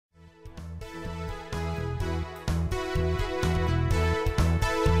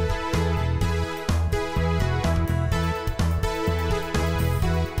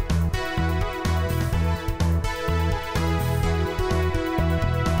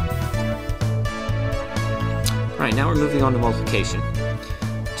Alright, now we're moving on to multiplication,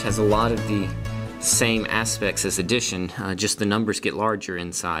 which has a lot of the same aspects as addition, just the numbers get larger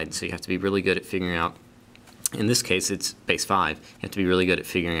inside, so you have to be really good at figuring out, in this case it's base 5, you have to be really good at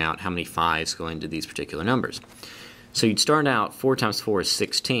figuring out how many 5s go into these particular numbers. So you'd start out 4 times 4 is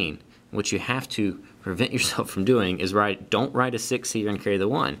 16. What you have to prevent yourself from doing is don't write a 6 here and carry the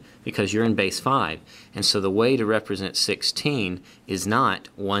 1, because you're in base 5. And so the way to represent 16 is not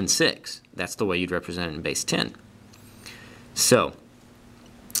 1 6. That's the way you'd represent it in base 10. So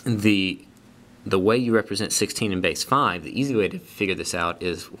the way you represent 16 in base 5, the easy way to figure this out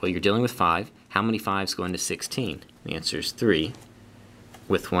is, well, you're dealing with 5. How many 5s go into 16? The answer is 3,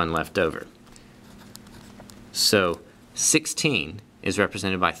 with 1 left over. So 16 is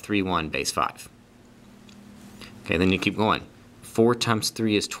represented by 3, 1, base 5. Okay, then you keep going. 4 times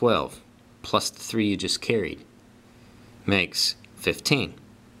 3 is 12, plus the 3 you just carried makes 15.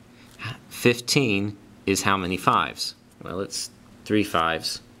 15 is how many 5s? Well, it's 3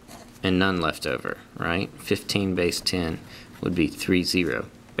 5s and none left over, right? 15 base 10 would be 3, 0,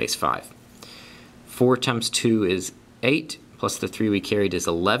 base 5. 4 times 2 is 8, plus the 3 we carried is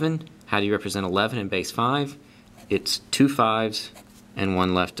 11. How do you represent 11 in base 5? It's 2 5s and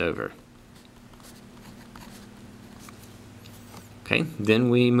 1 left over. Okay,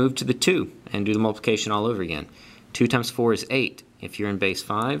 then we move to the 2 and do the multiplication all over again. 2 times 4 is 8. If you're in base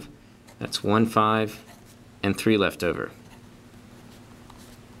 5, that's 1 5 and 3 left over.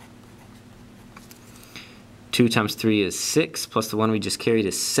 2 times 3 is 6, plus the 1 we just carried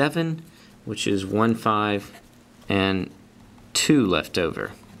is 7, which is 1 5 and 2 left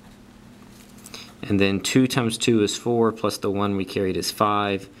over. And then 2 times 2 is 4, plus the 1 we carried is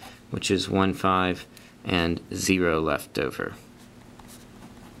 5, which is 1 5 and 0 left over.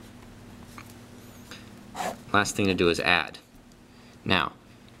 Last thing to do is add. Now,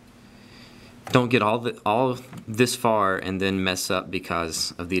 don't get all this far and then mess up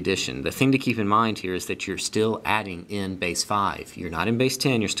because of the addition. The thing to keep in mind here is that you're still adding in base 5. You're not in base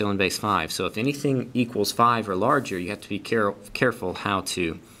 10, you're still in base 5. So if anything equals 5 or larger, you have to be careful how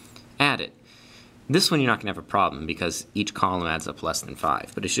to add it. This one you're not going to have a problem because each column adds up less than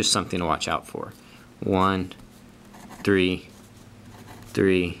 5, but it's just something to watch out for. 1, 3,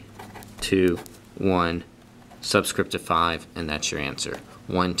 3, 2, 1, subscript of 5, and that's your answer.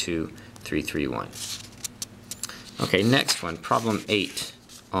 1, 2, 3, 3, 1. Okay, next one, problem 8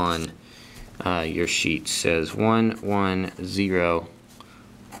 on your sheet says 1, 1, 0,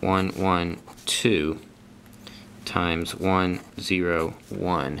 1, 1, 2 times 1, 0,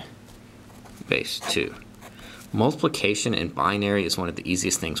 1 base 2. Multiplication in binary is one of the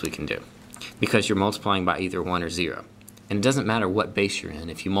easiest things we can do because you're multiplying by either 1 or 0. And it doesn't matter what base you're in.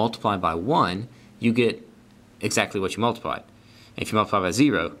 If you multiply by 1, you get exactly what you multiplied. And if you multiply by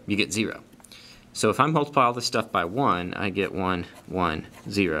 0, you get 0. So if I multiply all this stuff by 1, I get 1, 1,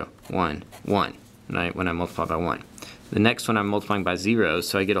 0, 1, 1 when I multiply by 1. The next one I'm multiplying by 0,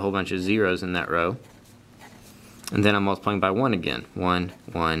 so I get a whole bunch of zeros in that row. And then I'm multiplying by 1 again. 1,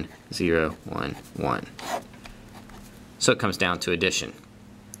 1, 0, 1, 1. So it comes down to addition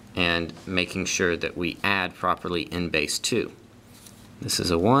and making sure that we add properly in base 2. This is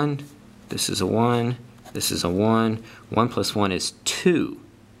a 1, this is a 1, this is a 1. 1 plus 1 is 2.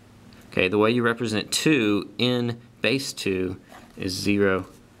 Okay, the way you represent 2 in base 2 is 0,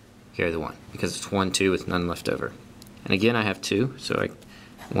 carry the 1, because it's 1, 2 with none left over. And again, I have 2, so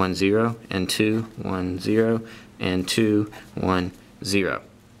 1, 0, and 2, 1, 0, and 2, 1, 0.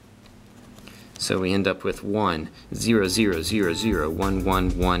 So we end up with 1, 0, 0, 0, 0, 1, 1,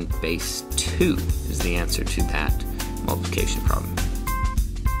 1, base 2 is the answer to that multiplication problem.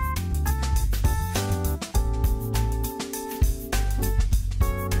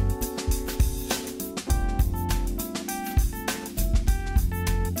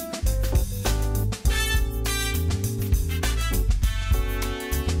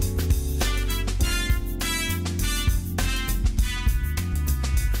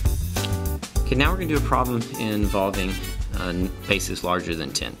 Okay, now we're going to do a problem involving bases larger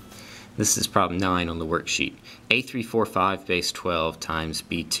than 10. This is problem 9 on the worksheet. A345 base 12 times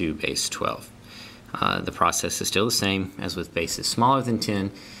B2 base 12. The process is still the same as with bases smaller than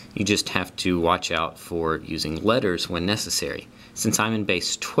 10. You just have to watch out for using letters when necessary. Since I'm in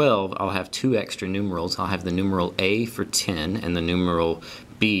base 12, I'll have 2 extra numerals. I'll have the numeral A for 10 and the numeral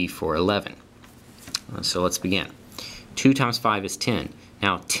B for 11. So let's begin. 2 times 5 is 10.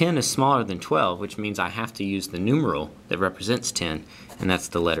 Now 10 is smaller than 12, which means I have to use the numeral that represents 10, and that's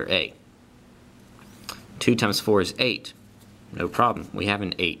the letter A. 2 times 4 is 8. No problem. We have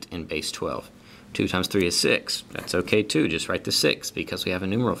an 8 in base 12. 2 times 3 is 6. That's okay too, just write the 6 because we have a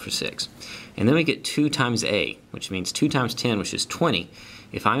numeral for 6. And then we get 2 times a, which means 2 times 10, which is 20.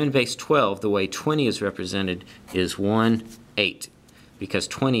 If I'm in base 12, the way 20 is represented is 1, 8, because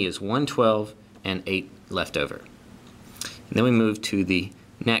 20 is 1 12 and 8 left over. And then we move to the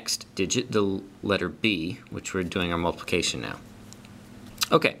next digit, the letter B, which we're doing our multiplication now.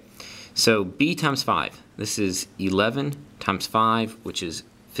 Okay, so B times 5. This is 11 times 5, which is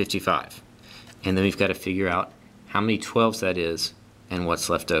 55. And then we've got to figure out how many 12s that is and what's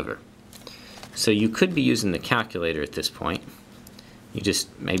left over. So you could be using the calculator at this point.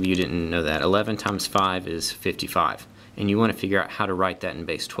 Maybe you didn't know that. 11 times 5 is 55. And you want to figure out how to write that in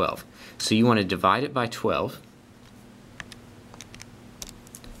base 12. So you want to divide it by 12.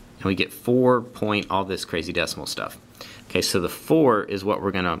 And we get 4 point all this crazy decimal stuff. Okay, so the 4 is what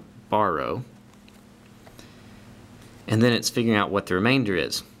we're going to borrow. And then it's figuring out what the remainder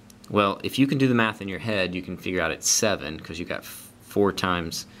is. Well, if you can do the math in your head, you can figure out it's 7, because you got 4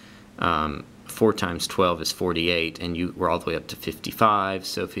 times 12 is 48, and we're all the way up to 55,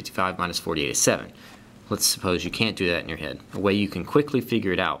 so 55 minus 48 is 7. Let's suppose you can't do that in your head. A way you can quickly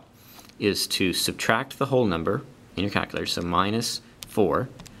figure it out is to subtract the whole number in your calculator, so minus 4,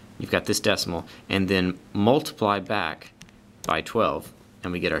 you've got this decimal, and then multiply back by 12,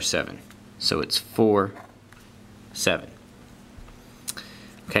 and we get our 7. So it's 4, 7.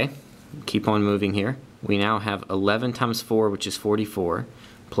 Okay, keep on moving here. We now have 11 times 4, which is 44,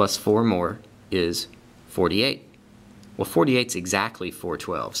 plus 4 more is 48. Well, 48 is exactly 4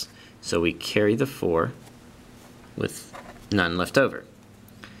 12s. So we carry the 4 with none left over.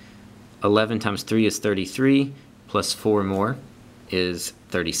 11 times 3 is 33, plus 4 more is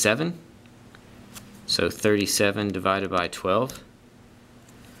 37. So 37 divided by 12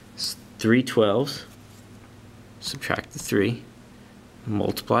 is 3 12s. Subtract the 3,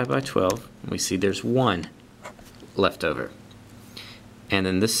 multiply by 12, and we see there's 1 left over. And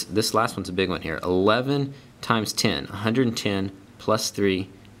then this last one's a big one here. 11 times 10, 110 plus 3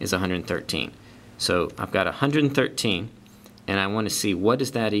 is 113. So I've got 113, and I want to see what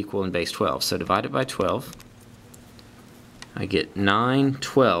does that equal in base 12. So divide it by 12. I get 9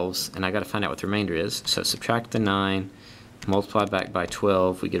 12s, and I got to find out what the remainder is. So subtract the 9, multiply back by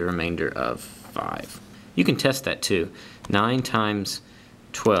 12, we get a remainder of 5. You can test that too. 9 times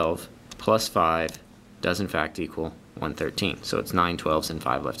 12 plus 5 does in fact equal 113. So it's 9 12s and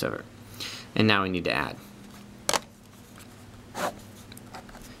 5 left over. And now we need to add.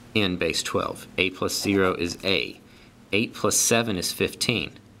 In base 12, a plus 0 is a. 8 plus 7 is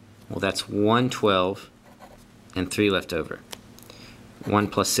 15. Well, that's 1 12 and 3 left over. 1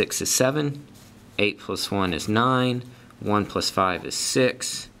 plus 6 is 7. 8 plus 1 is 9. 1 plus 5 is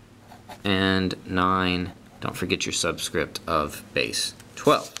 6. And 9, don't forget your subscript of base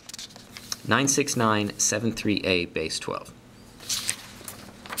 12. 96973A base 12.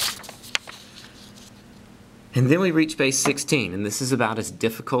 And then we reach base 16, and this is about as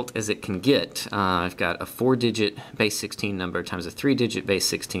difficult as it can get. I've got a 4-digit base 16 number times a 3-digit base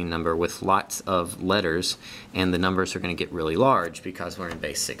 16 number with lots of letters, and the numbers are going to get really large because we're in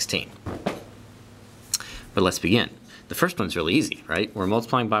base 16. But let's begin. The first one's really easy, right? We're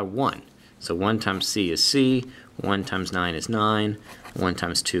multiplying by 1. So 1 times C is C, 1 times 9 is 9, 1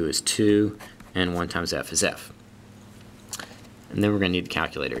 times 2 is 2, and 1 times F is F. And then we're going to need the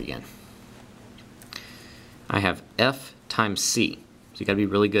calculator again. I have F times C. So you've got to be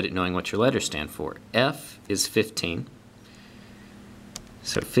really good at knowing what your letters stand for. F is 15.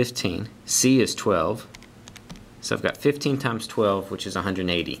 So 15. C is 12. So I've got 15 times 12, which is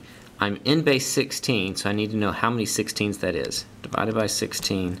 180. I'm in base 16, so I need to know how many 16s that is. Divided by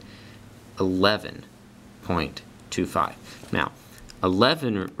 16, 11.25. Now,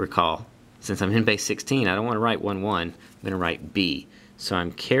 11, recall, since I'm in base 16, I don't want to write 1, 1. I'm going to write B. So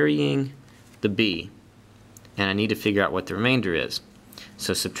I'm carrying the B, and I need to figure out what the remainder is.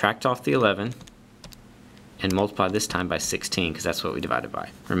 So subtract off the 11 and multiply this time by 16, because that's what we divided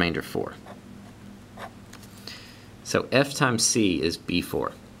by. Remainder 4. So F times C is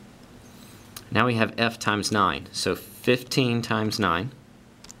B4. Now we have F times 9. So 15 times 9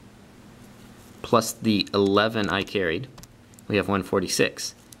 plus the 11 I carried, we have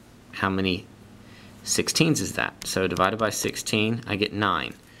 146. How many 16s is that? So divided by 16, I get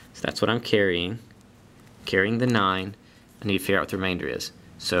 9. So that's what I'm carrying. Carrying the 9, I need to figure out what the remainder is.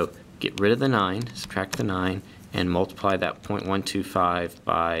 So get rid of the 9, subtract the 9, and multiply that 0.125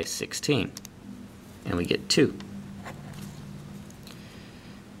 by 16. And we get 2.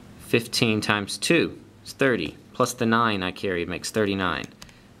 15 times 2 is 30, plus the 9 I carried makes 39.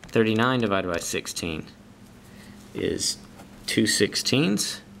 39 divided by 16 is 2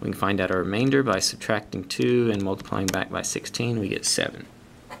 16s, We can find out our remainder by subtracting 2 and multiplying back by 16. We get 7.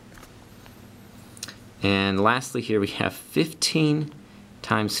 And lastly here we have 15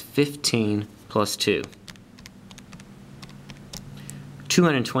 times 15 plus 2.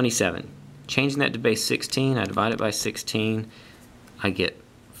 227. Changing that to base 16, I divide it by 16. I get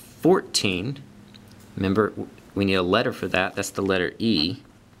 14. Remember, we need a letter for that. That's the letter E.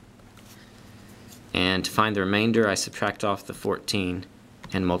 And to find the remainder, I subtract off the 14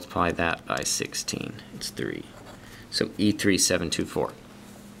 and multiply that by 16. It's 3. So E3724.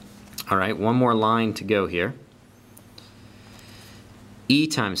 All right, one more line to go here. E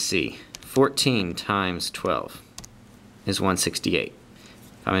times C, 14 times 12 is 168.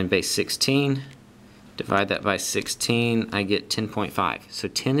 If I'm in base 16, divide that by 16, I get 10.5. So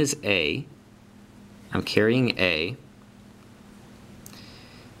 10 is A. I'm carrying A.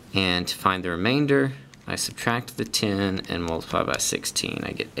 And to find the remainder, I subtract the 10 and multiply by 16.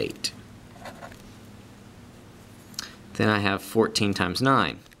 I get 8. Then I have 14 times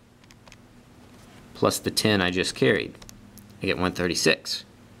 9 plus the 10 I just carried. I get 136.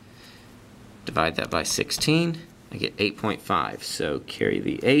 Divide that by 16, I get 8.5. So carry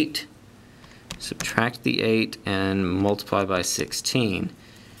the 8, subtract the 8, and multiply by 16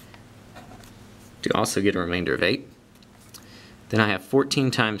 to also get a remainder of 8. Then I have 14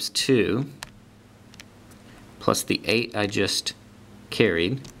 times 2 plus the 8 I just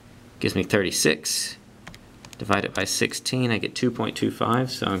carried gives me 36. Divide it by 16, I get 2.25,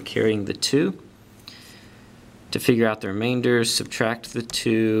 so I'm carrying the 2. To figure out the remainder, subtract the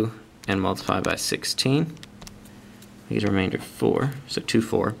 2 and multiply by 16. I get a remainder of 4, so 2,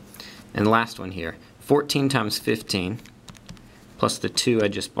 4. And the last one here, 14 times 15 plus the 2 I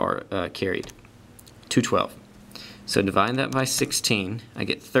just carried, 212. So divide that by 16, I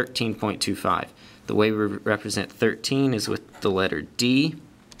get 13.25. The way we represent 13 is with the letter D.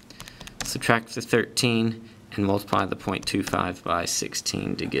 Subtract the 13 and multiply the 0.25 by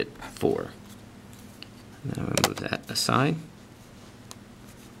 16 to get 4. And then we'll move that aside.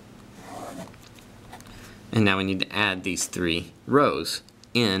 And now we need to add these 3 rows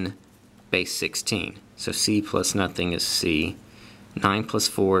in base 16. So C plus nothing is C. 9 plus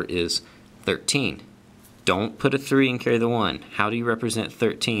 4 is 13. Don't put a 3 and carry the 1. How do you represent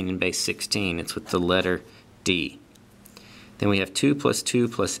 13 in base 16? It's with the letter D. Then we have 2 plus 2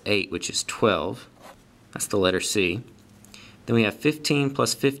 plus 8, which is 12. That's the letter C. Then we have 15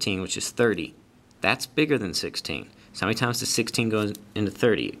 plus 15, which is 30. That's bigger than 16. So how many times does 16 go into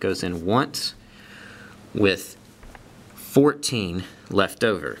 30? It goes in once with 14 left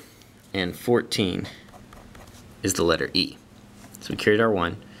over. And 14 is the letter E. So we carried our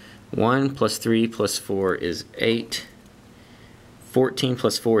 1. 1 plus 3 plus 4 is 8. 14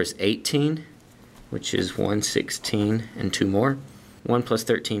 plus 4 is 18, which is 116 and 2 more. 1 plus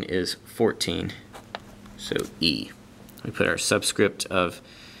 13 is 14, so E. We put our subscript of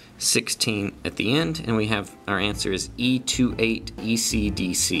 16 at the end, and we have our answer is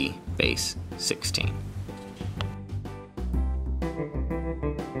E28ECDC base 16.